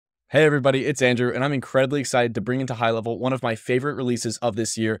Hey everybody, it's Andrew, and I'm incredibly excited to bring into HighLevel one of my favorite releases of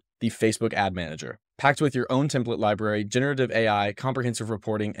this year, the Facebook Ad Manager. Packed with your own template library, generative AI, comprehensive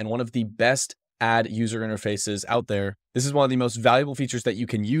reporting, and one of the best ad user interfaces out there, this is one of the most valuable features that you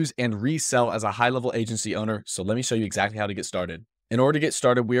can use and resell as a high-level agency owner, so let me show you exactly how to get started. In order to get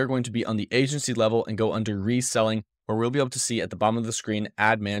started, we are going to be on the agency level and go under reselling, where we'll be able to see at the bottom of the screen,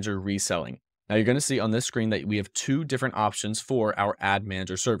 Ad Manager Reselling. Now you're going to see on this screen that we have two different options for our ad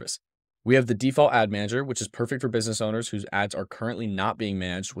manager service. We have the default ad manager, which is perfect for business owners whose ads are currently not being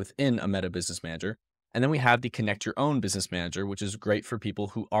managed within a Meta Business Manager. And then we have the connect your own business manager, which is great for people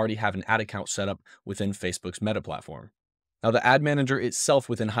who already have an ad account set up within Facebook's Meta platform. Now the ad manager itself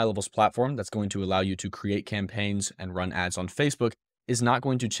within HighLevel's platform that's going to allow you to create campaigns and run ads on Facebook is not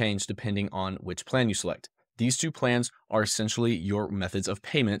going to change depending on which plan you select. These two plans are essentially your methods of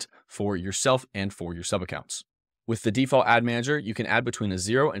payment for yourself and for your sub-accounts. With the default ad manager, you can add between a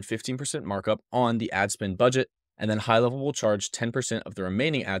 0 and 15% markup on the ad spend budget, and then HighLevel will charge 10% of the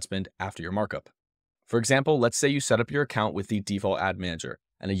remaining ad spend after your markup. For example, let's say you set up your account with the default ad manager,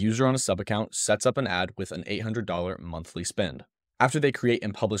 and a user on a sub-account sets up an ad with an $800 monthly spend. After they create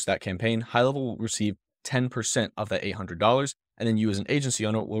and publish that campaign, HighLevel will receive 10% of that $800, and then you as an agency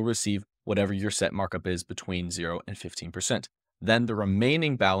owner will receive whatever your set markup is between 0 and 15%. Then the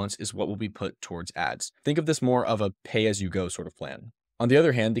remaining balance is what will be put towards ads. Think of this more of a pay-as-you-go sort of plan. On the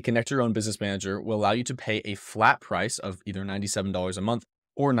other hand, the Connect Your Own Business Manager will allow you to pay a flat price of either $97 a month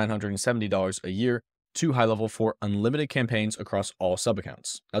or $970 a year to HighLevel for unlimited campaigns across all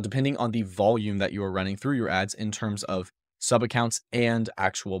sub-accounts. Now, depending on the volume that you are running through your ads in terms of sub-accounts and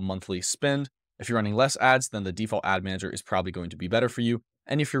actual monthly spend, if you're running less ads, then the default ad manager is probably going to be better for you.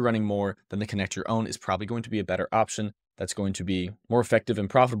 And if you're running more, then the Connect Your Own is probably going to be a better option that's going to be more effective and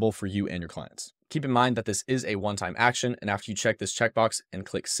profitable for you and your clients. Keep in mind that this is a one-time action, and after you check this checkbox and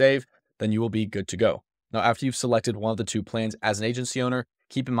click save, then you will be good to go. Now, after you've selected one of the two plans as an agency owner,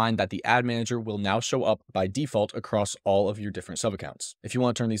 keep in mind that the ad manager will now show up by default across all of your different sub-accounts. If you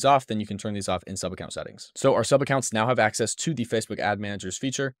want to turn these off, then you can turn these off in sub-account settings. So our sub-accounts now have access to the Facebook Ad Manager's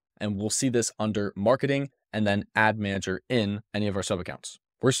feature, and we'll see this under marketing and then ad manager in any of our sub-accounts.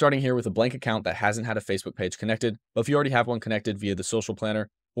 We're starting here with a blank account that hasn't had a Facebook page connected, but if you already have one connected via the social planner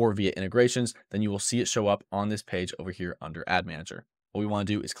or via integrations, then you will see it show up on this page over here under Ad Manager. What we want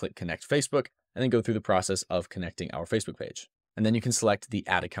to do is click Connect Facebook and then go through the process of connecting our Facebook page. And then you can select the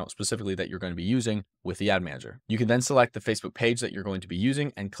ad account specifically that you're going to be using with the ad manager. You can then select the Facebook page that you're going to be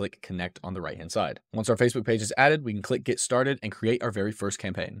using and click connect on the right-hand side. Once our Facebook page is added, we can click get started and create our very first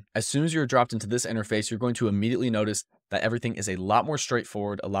campaign. As soon as you're dropped into this interface, you're going to immediately notice that everything is a lot more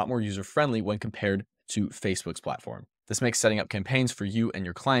straightforward, a lot more user-friendly when compared to Facebook's platform. This makes setting up campaigns for you and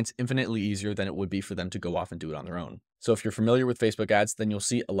your clients infinitely easier than it would be for them to go off and do it on their own. So if you're familiar with Facebook ads, then you'll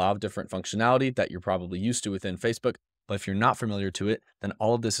see a lot of different functionality that you're probably used to within Facebook. But if you're not familiar to it, then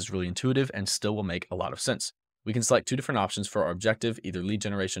all of this is really intuitive and still will make a lot of sense. We can select two different options for our objective, either lead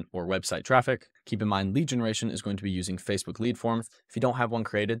generation or website traffic. Keep in mind, lead generation is going to be using Facebook lead form. If you don't have one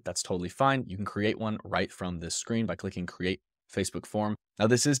created, that's totally fine. You can create one right from this screen by clicking create Facebook form. Now,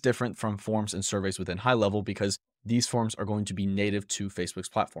 this is different from forms and surveys within HighLevel because these forms are going to be native to Facebook's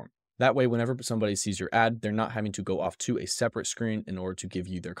platform. That way, whenever somebody sees your ad, they're not having to go off to a separate screen in order to give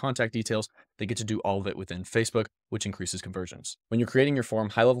you their contact details. They get to do all of it within Facebook, which increases conversions. When you're creating your form,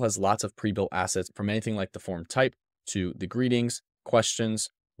 HighLevel has lots of pre-built assets from anything like the form type to the greetings,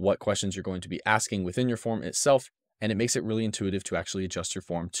 questions, what questions you're going to be asking within your form itself, and it makes it really intuitive to actually adjust your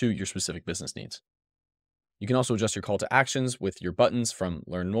form to your specific business needs. You can also adjust your call to actions with your buttons from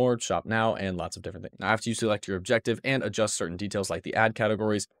Learn More, Shop Now, and lots of different things. Now, after you select your objective and adjust certain details like the ad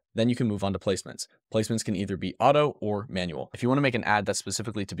categories, then you can move on to placements. Placements can either be auto or manual. If you want to make an ad that's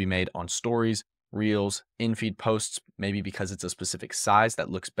specifically to be made on stories, reels, in-feed posts, maybe because it's a specific size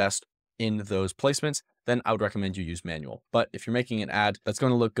that looks best in those placements, then I would recommend you use manual. But if you're making an ad that's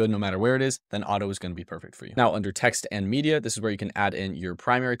going to look good no matter where it is, then auto is going to be perfect for you. Now, under text and media, this is where you can add in your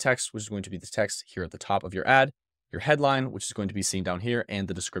primary text, which is going to be the text here at the top of your ad, your headline, which is going to be seen down here, and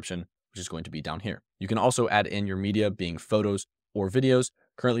the description, which is going to be down here. You can also add in your media being photos or videos.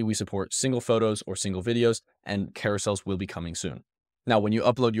 Currently, we support single photos or single videos, and carousels will be coming soon. Now, when you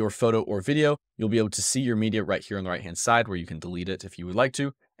upload your photo or video, you'll be able to see your media right here on the right-hand side where you can delete it if you would like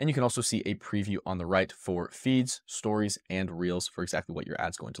to. And you can also see a preview on the right for feeds, stories, and reels for exactly what your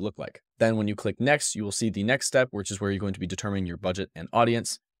ad's going to look like. Then when you click next, you will see the next step, which is where you're going to be determining your budget and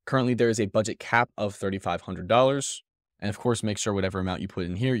audience. Currently, there is a budget cap of $3,500. And of course, make sure whatever amount you put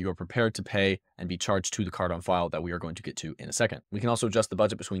in here, you are prepared to pay and be charged to the card on file that we are going to get to in a second. We can also adjust the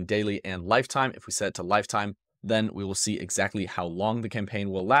budget between daily and lifetime. If we set it to lifetime, Then we will see exactly how long the campaign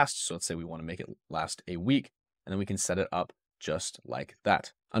will last. So let's say we want to make it last a week, and then we can set it up just like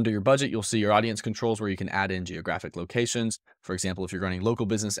that. Under your budget, you'll see your audience controls where you can add in geographic locations. For example, if you're running local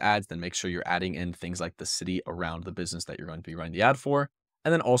business ads, then make sure you're adding in things like the city around the business that you're going to be running the ad for.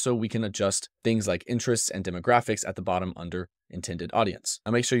 And then also we can adjust things like interests and demographics at the bottom under intended audience.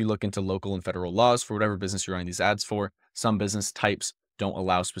 Now make sure you look into local and federal laws for whatever business you're running these ads for. Some business types don't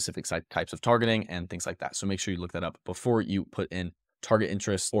allow specific types of targeting and things like that. So make sure you look that up before you put in target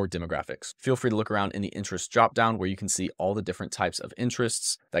interests or demographics. Feel free to look around in the interest dropdown where you can see all the different types of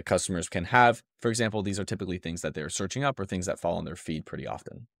interests that customers can have. For example, these are typically things that they're searching up or things that fall on their feed pretty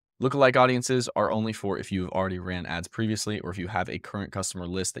often. Lookalike audiences are only for if you've already ran ads previously or if you have a current customer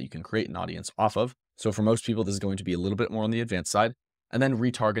list that you can create an audience off of. So for most people, this is going to be a little bit more on the advanced side. And then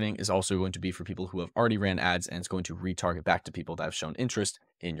retargeting is also going to be for people who have already ran ads, and it's going to retarget back to people that have shown interest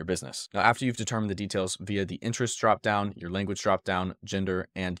in your business. Now, after you've determined the details via the interest dropdown, your language dropdown, gender,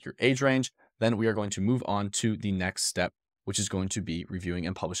 and your age range, then we are going to move on to the next step, which is going to be reviewing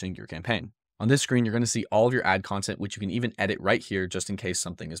and publishing your campaign. On this screen, you're going to see all of your ad content, which you can even edit right here just in case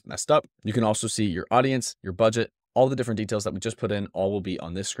something is messed up. You can also see your audience, your budget, all the different details that we just put in, all will be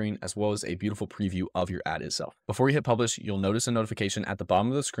on this screen, as well as a beautiful preview of your ad itself. Before you hit publish, you'll notice a notification at the bottom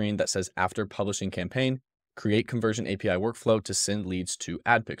of the screen that says after publishing campaign, create conversion API workflow to send leads to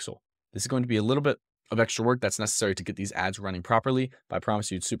AdPixel. This is going to be a little bit of extra work that's necessary to get these ads running properly, but I promise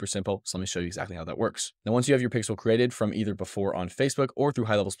you it's super simple. So let me show you exactly how that works. Now, once you have your pixel created from either before on Facebook or through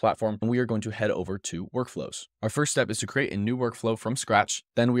HighLevel's platform, we are going to head over to workflows. Our first step is to create a new workflow from scratch.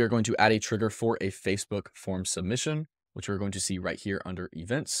 Then we are going to add a trigger for a Facebook form submission, which we're going to see right here under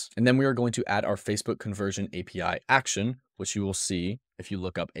events. And then we are going to add our Facebook conversion API action, which you will see if you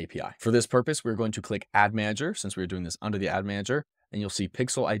look up API. For this purpose, we're going to click Ad Manager since we're doing this under the Ad Manager, and you'll see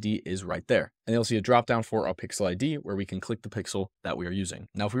Pixel ID is right there. And you'll see a dropdown for our Pixel ID where we can click the pixel that we are using.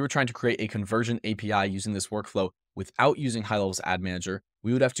 Now, if we were trying to create a conversion API using this workflow without using HighLevel's Ad Manager,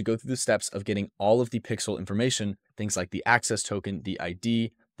 we would have to go through the steps of getting all of the pixel information, things like the access token, the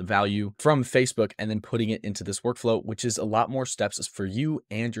ID, the value from Facebook, and then putting it into this workflow, which is a lot more steps for you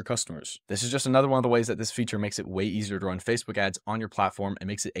and your customers. This is just another one of the ways that this feature makes it way easier to run Facebook ads on your platform and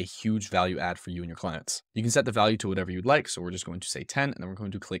makes it a huge value add for you and your clients. You can set the value to whatever you'd like. So we're just going to say 10, and then we're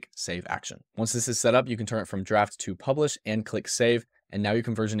going to click Save Action. Once this is set up, you can turn it from draft to publish and click Save. And now your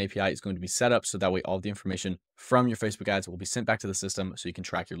conversion API is going to be set up so that way all the information from your Facebook ads will be sent back to the system so you can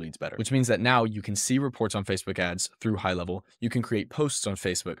track your leads better, which means that now you can see reports on Facebook ads through HighLevel, you can create posts on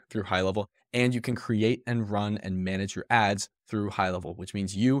Facebook through HighLevel, and you can create and run and manage your ads through HighLevel, which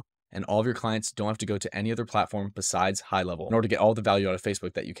means you and all of your clients don't have to go to any other platform besides HighLevel in order to get all the value out of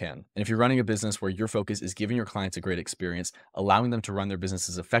Facebook that you can. And if you're running a business where your focus is giving your clients a great experience, allowing them to run their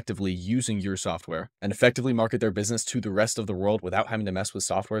businesses effectively using your software and effectively market their business to the rest of the world without having to mess with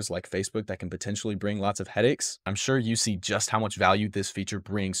softwares like Facebook that can potentially bring lots of headaches, I'm sure you see just how much value this feature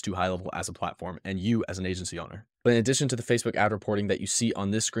brings to HighLevel as a platform and you as an agency owner. But in addition to the Facebook ad reporting that you see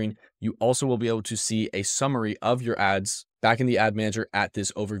on this screen, you also will be able to see a summary of your ads back in the Ad Manager at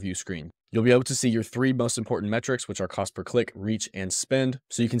this overview screen. You'll be able to see your 3 most important metrics, which are cost per click, reach, and spend,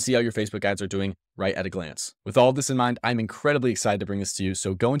 so you can see how your Facebook ads are doing right at a glance. With all this in mind, I'm incredibly excited to bring this to you.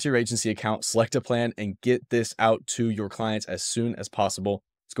 So go into your agency account, select a plan, and get this out to your clients as soon as possible.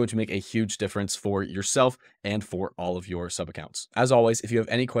 It's going to make a huge difference for yourself and for all of your sub accounts. As always, if you have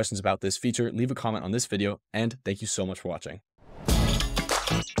any questions about this feature, leave a comment on this video, and thank you so much for watching.